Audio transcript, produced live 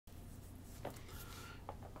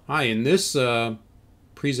Hi, in this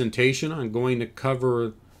presentation I'm going to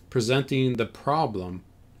cover presenting the problem.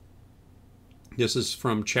 This is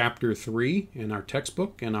from chapter 3 in our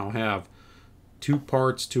textbook, and I'll have two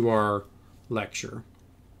parts to our lecture.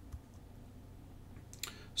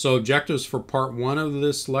 So objectives for part 1 of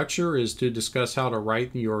this lecture is to discuss how to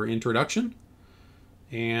write your introduction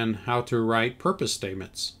and how to write purpose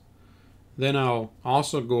statements. Then I'll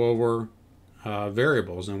also go over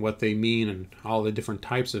variables and what they mean and all the different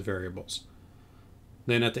types of variables.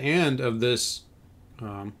 Then at the end of this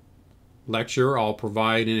lecture, I'll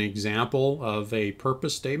provide an example of a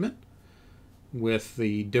purpose statement with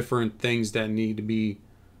the different things that need to be,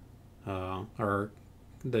 or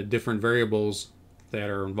the different variables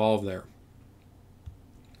that are involved there.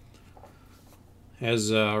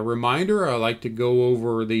 As a reminder, I like to go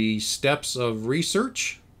over the steps of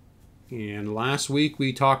research. And last week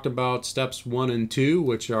we talked about steps 1 and 2,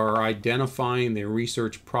 which are identifying the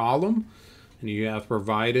research problem, and you have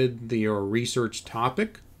provided your research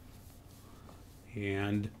topic.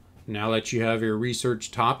 And now that you have your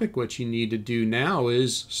research topic, what you need to do now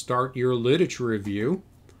is start your literature review,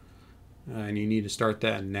 and you need to start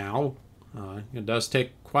that now. It does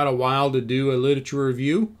take quite a while to do a literature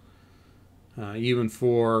review. Even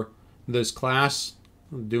for this class,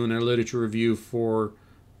 doing a literature review for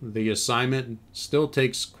the assignment still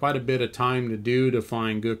takes quite a bit of time to do to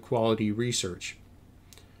find good quality research.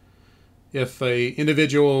 If an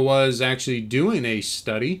individual was actually doing a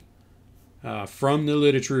study from the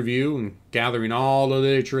literature review and gathering all the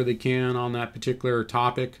literature they can on that particular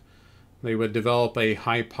topic, they would develop a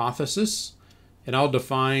hypothesis. And I'll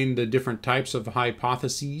define the different types of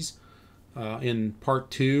hypotheses in part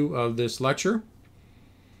 2 of this lecture.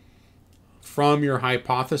 From your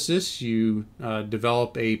hypothesis, you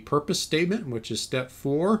develop a purpose statement, which is step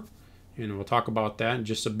 4, and we'll talk about that in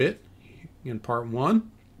just a bit in part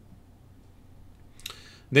 1.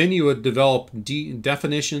 Then you would develop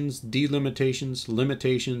definitions, delimitations,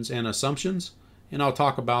 limitations, and assumptions, and I'll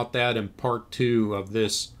talk about that in part 2 of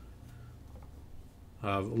this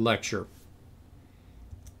lecture.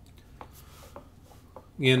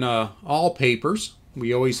 In all papers,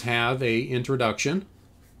 we always have an introduction.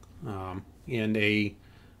 In a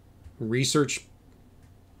research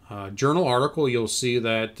journal article, you'll see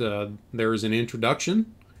that there's an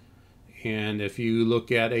introduction. And if you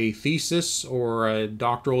look at a thesis or a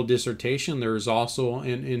doctoral dissertation, there's also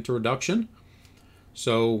an introduction.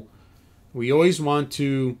 So we always want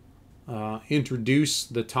to introduce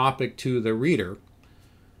the topic to the reader.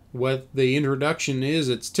 What the introduction is,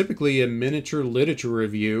 it's typically a miniature literature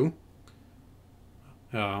review.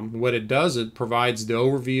 What it does, it provides the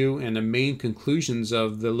overview and the main conclusions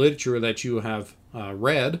of the literature that you have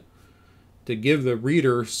read to give the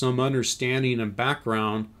reader some understanding and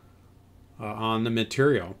background on the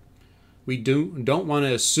material. We don't want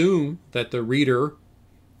to assume that the reader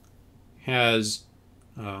has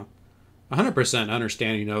 100%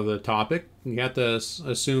 understanding of the topic. You have to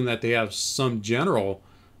assume that they have some general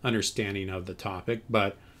understanding of the topic,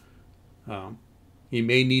 but you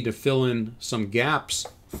may need to fill in some gaps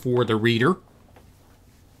for the reader.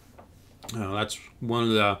 That's one of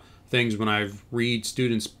the things when I read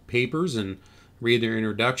students' papers and read their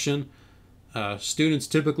introduction. Students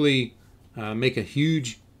typically make a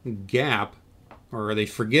huge gap, or they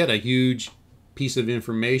forget a huge piece of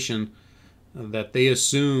information that they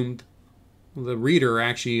assumed the reader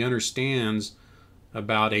actually understands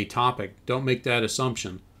about a topic. Don't make that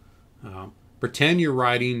assumption. Pretend you're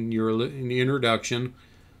writing your introduction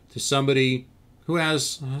to somebody who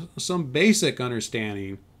has some basic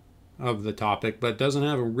understanding of the topic but doesn't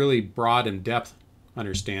have a really broad and depth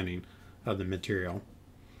understanding of the material.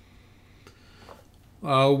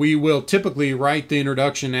 We will typically write the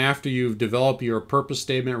introduction after you've developed your purpose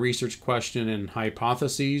statement, research question, and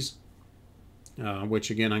hypotheses,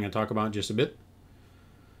 which again I'm going to talk about in just a bit.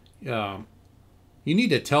 You need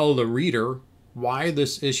to tell the reader why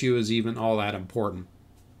this issue is even all that important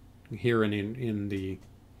here in the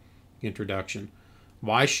introduction.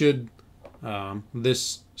 Why should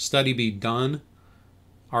this study be done?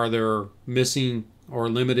 Are there missing or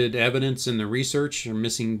limited evidence in the research, or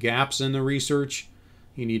missing gaps in the research?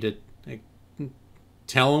 You need to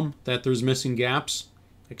tell them that there's missing gaps,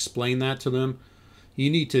 explain that to them. You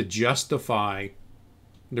need to justify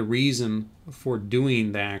the reason for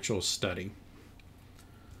doing the actual study.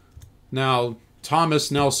 Now,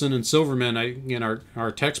 Thomas, Nelson, and Silverman,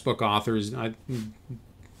 our textbook authors,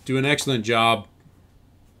 do an excellent job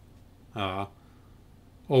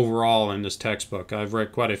overall in this textbook. I've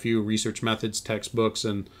read quite a few research methods textbooks,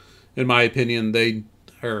 and in my opinion, they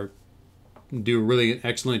are do a really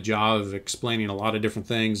excellent job of explaining a lot of different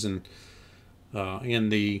things. And in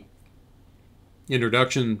the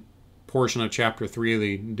introduction portion of chapter 3,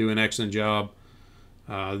 they do an excellent job.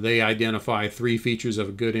 They identify 3 features of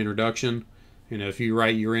a good introduction. And if you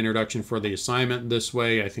write your introduction for the assignment this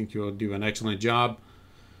way, I think you'll do an excellent job.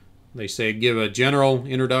 They say give a general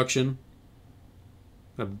introduction,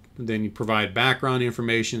 then you provide background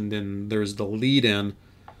information, then there's the lead-in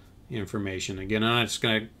information. Again, I'm not just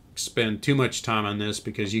going to spend too much time on this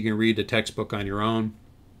because you can read the textbook on your own.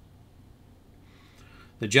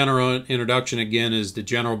 The general introduction, again, is the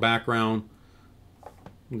general background.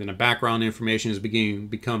 And then the background information is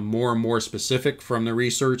become more and more specific from the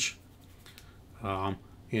research. And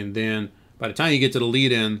then by the time you get to the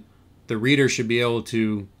lead-in, the reader should be able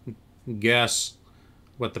to guess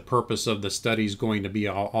what the purpose of the study is going to be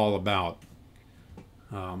all about.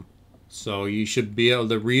 So you should be able,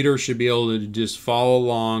 the reader should be able to just follow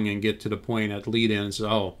along and get to the point at lead-in and say,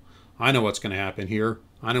 oh, I know what's going to happen here.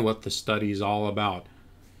 I know what the study is all about.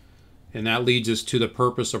 And that leads us to the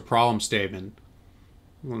purpose or problem statement.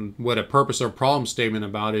 What a purpose or problem statement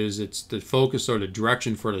about is it's the focus or the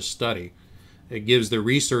direction for the study. It gives the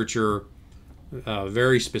researcher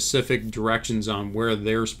very specific directions on where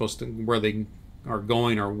they're supposed to, where they are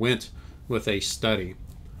going or went with a study.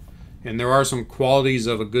 And there are some qualities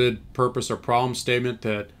of a good purpose or problem statement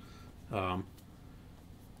that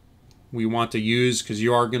we want to use, because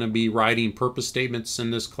you are going to be writing purpose statements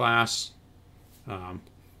in this class.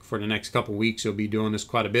 For the next couple weeks, you'll be doing this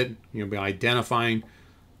quite a bit. You'll be identifying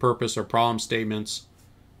purpose or problem statements,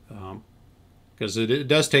 because it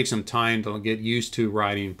does take some time to get used to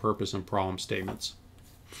writing purpose and problem statements.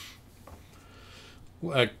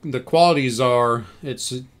 The qualities are,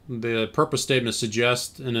 the purpose statement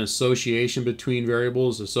suggests an association between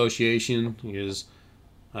variables. Association is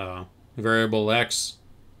variable X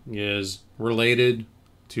is related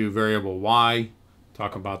to variable Y.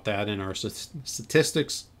 Talk about that in our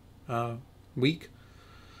statistics week.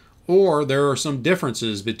 Or there are some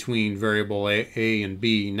differences between variable A and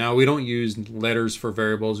B. Now, we don't use letters for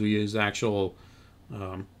variables. We use actual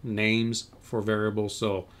names for variables.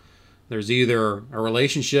 So there's either a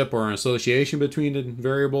relationship or an association between the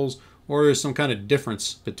variables, or there's some kind of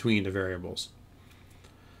difference between the variables.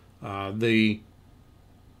 The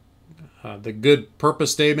good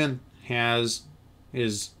purpose statement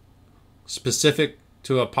is specific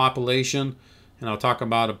to a population, and I'll talk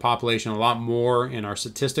about a population a lot more in our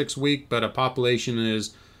statistics week, but a population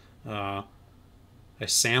is a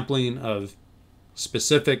sampling of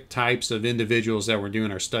specific types of individuals that we're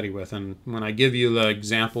doing our study with. And when I give you the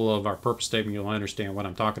example of our purpose statement, you'll understand what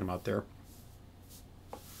I'm talking about there.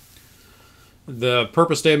 The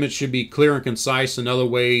purpose statement should be clear and concise. Another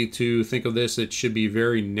way to think of this, it should be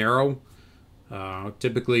very narrow.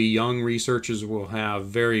 Typically, young researchers will have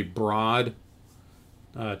very broad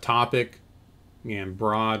topic and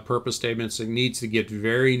broad purpose statements. It needs to get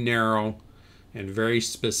very narrow and very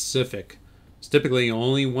specific. It's typically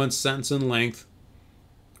only one sentence in length,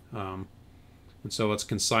 and so it's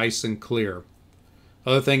concise and clear.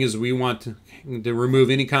 Other thing is we want to remove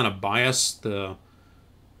any kind of bias.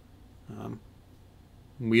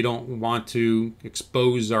 We don't want to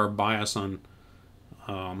expose our bias on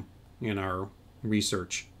in our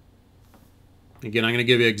research. Again, I'm going to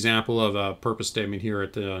give you an example of a purpose statement here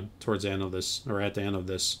at towards the end of this, or at the end of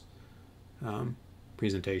this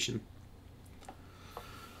presentation.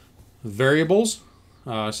 Variables.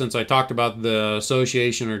 Since I talked about the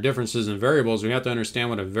association or differences in variables, we have to understand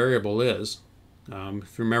what a variable is.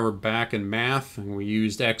 If you remember back in math, we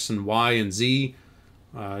used X and Y and Z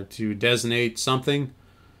to designate something.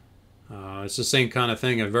 It's the same kind of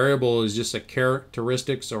thing. A variable is just a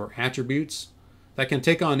characteristics or attributes that can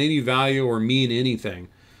take on any value or mean anything.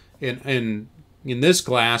 In this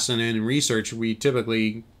class and in research, we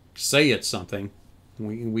typically say it's something.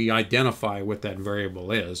 We identify what that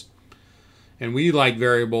variable is. And we like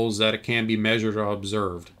variables that it can be measured or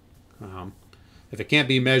observed. If it can't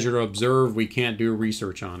be measured or observed, we can't do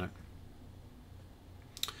research on it.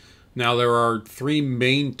 Now, there are 3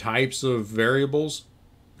 main types of variables.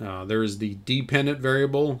 There is the dependent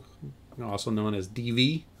variable, also known as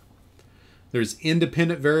DV. There's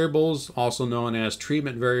independent variables, also known as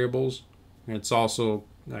treatment variables. It's also,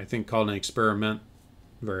 I think, called an experiment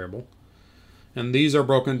variable. And these are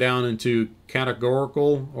broken down into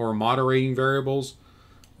categorical or moderating variables,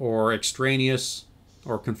 or extraneous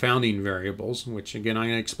or confounding variables, which again, I'm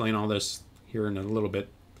going to explain all this here in a little bit.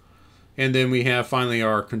 And then we have finally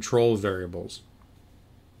our control variables.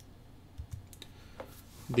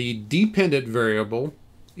 The dependent variable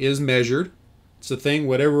is measured. It's the thing,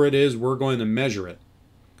 whatever it is, we're going to measure it.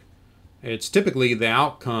 It's typically the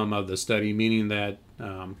outcome of the study, meaning that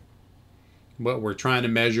what we're trying to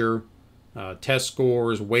measure, test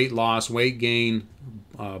scores, weight loss, weight gain,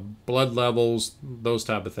 blood levels, those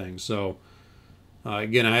type of things. So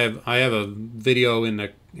again, I have a video in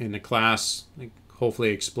the class, hopefully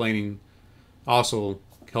explaining, also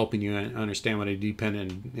helping you understand what a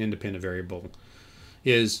dependent and independent variable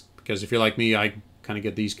is, because if you're like me, I kind of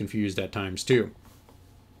get these confused at times too.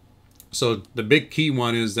 So the big key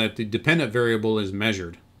one is that the dependent variable is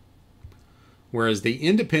measured, whereas the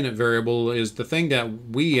independent variable is the thing that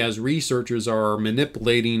we as researchers are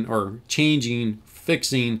manipulating or changing,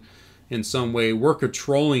 fixing in some way. We're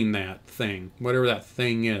controlling that thing, whatever that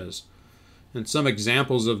thing is. And some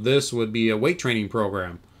examples of this would be a weight training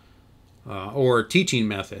program or teaching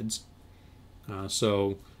methods.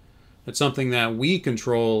 So it's something that we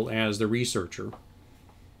control as the researcher.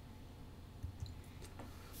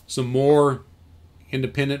 Some more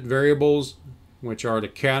independent variables, which are the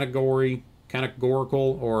categorical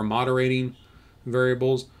or moderating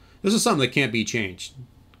variables. This is something that can't be changed.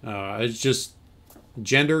 It's just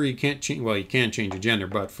gender. You can't change. Well, you can change your gender,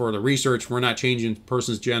 but for the research, we're not changing the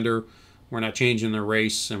person's gender. We're not changing their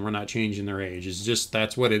race, and we're not changing their age. It's just,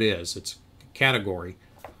 that's what it is. It's a category.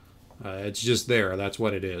 It's just there. That's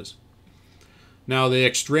what it is. Now, the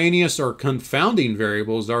extraneous or confounding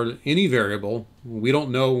variables are any variable. We don't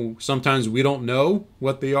know, sometimes we don't know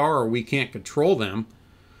what they are, or we can't control them,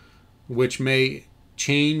 which may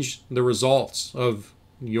change the results of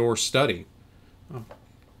your study.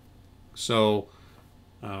 So,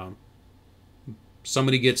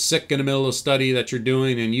 somebody gets sick in the middle of a study that you're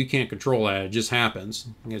doing and you can't control that. It just happens.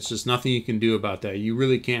 It's just nothing you can do about that. You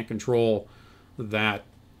really can't control that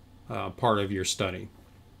part of your study.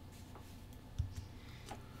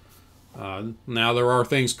 Now there are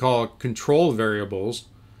things called control variables.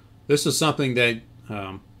 This is something that,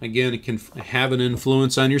 again, it can have an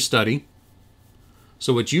influence on your study.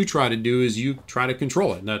 So what you try to do is you try to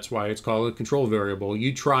control it. That's why it's called a control variable.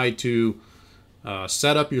 You try to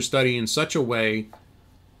set up your study in such a way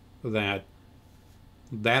that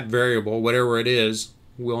that variable, whatever it is,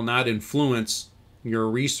 will not influence your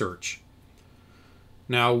research.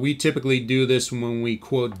 Now, we typically do this when we,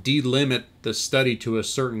 quote, delimit the study to a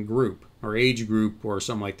certain group or age group or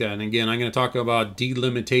something like that. And again, I'm going to talk about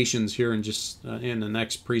delimitations here in just in the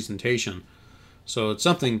next presentation. So it's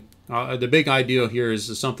something, the big idea here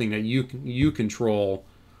is something that you control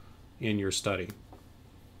in your study.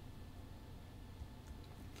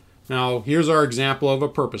 Now, here's our example of a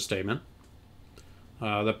purpose statement.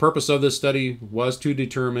 The purpose of this study was to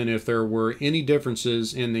determine if there were any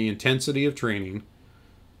differences in the intensity of training,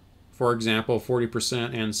 for example, 40%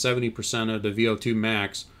 and 70% of the VO2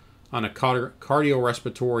 max on a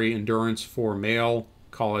cardiorespiratory endurance for male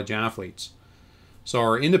college athletes. So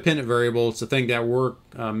our independent variable, it's the thing that we're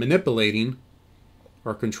manipulating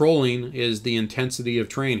or controlling, is the intensity of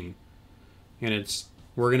training. And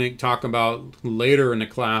we're going to talk about later in the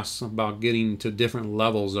class about getting to different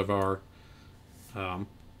levels of our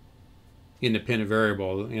independent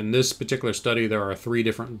variable. In this particular study, there are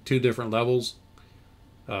two different levels,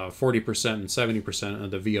 40% and 70%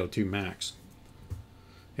 of the VO2 max.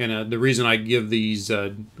 And the reason I give these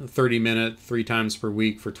 30-minute, 3 times per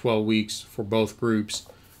week for 12 weeks for both groups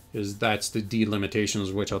is that's the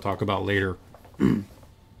delimitations, which I'll talk about later.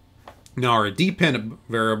 Now, our dependent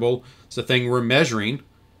variable is the thing we're measuring.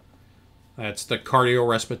 That's the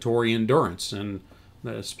cardiorespiratory endurance. And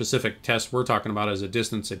the specific test we're talking about is a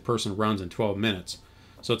distance a person runs in 12 minutes.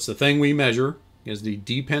 So it's the thing we measure is the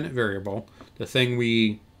dependent variable. The thing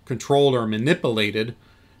we controlled or manipulated,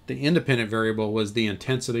 the independent variable, was the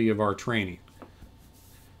intensity of our training.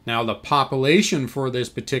 Now, the population for this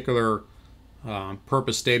particular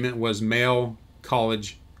purpose statement was male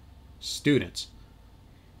college students.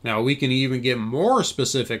 Now, we can even get more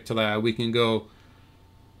specific to that. We can go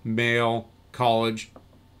male college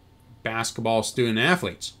basketball student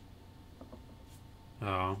athletes.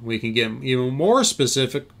 We can get even more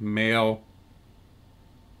specific, male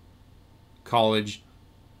college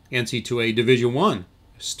NC2A Division I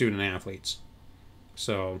student athletes.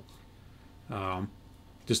 So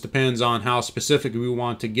just depends on how specific we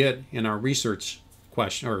want to get in our research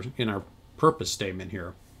question or in our purpose statement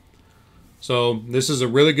here. So this is a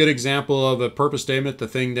really good example of a purpose statement. The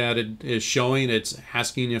thing that it is showing, it's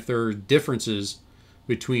asking if there are differences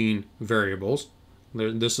between variables.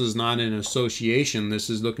 This is not an association. This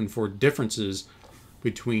is looking for differences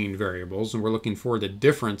between variables, and we're looking for the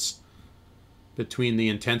difference between the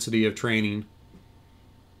intensity of training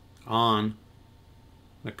on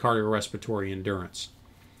the cardiorespiratory endurance.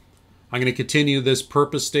 I'm going to continue this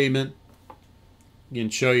purpose statement can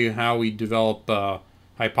show you how we develop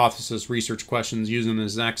hypothesis research questions using the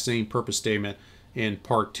exact same purpose statement in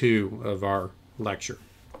part 2 of our lecture.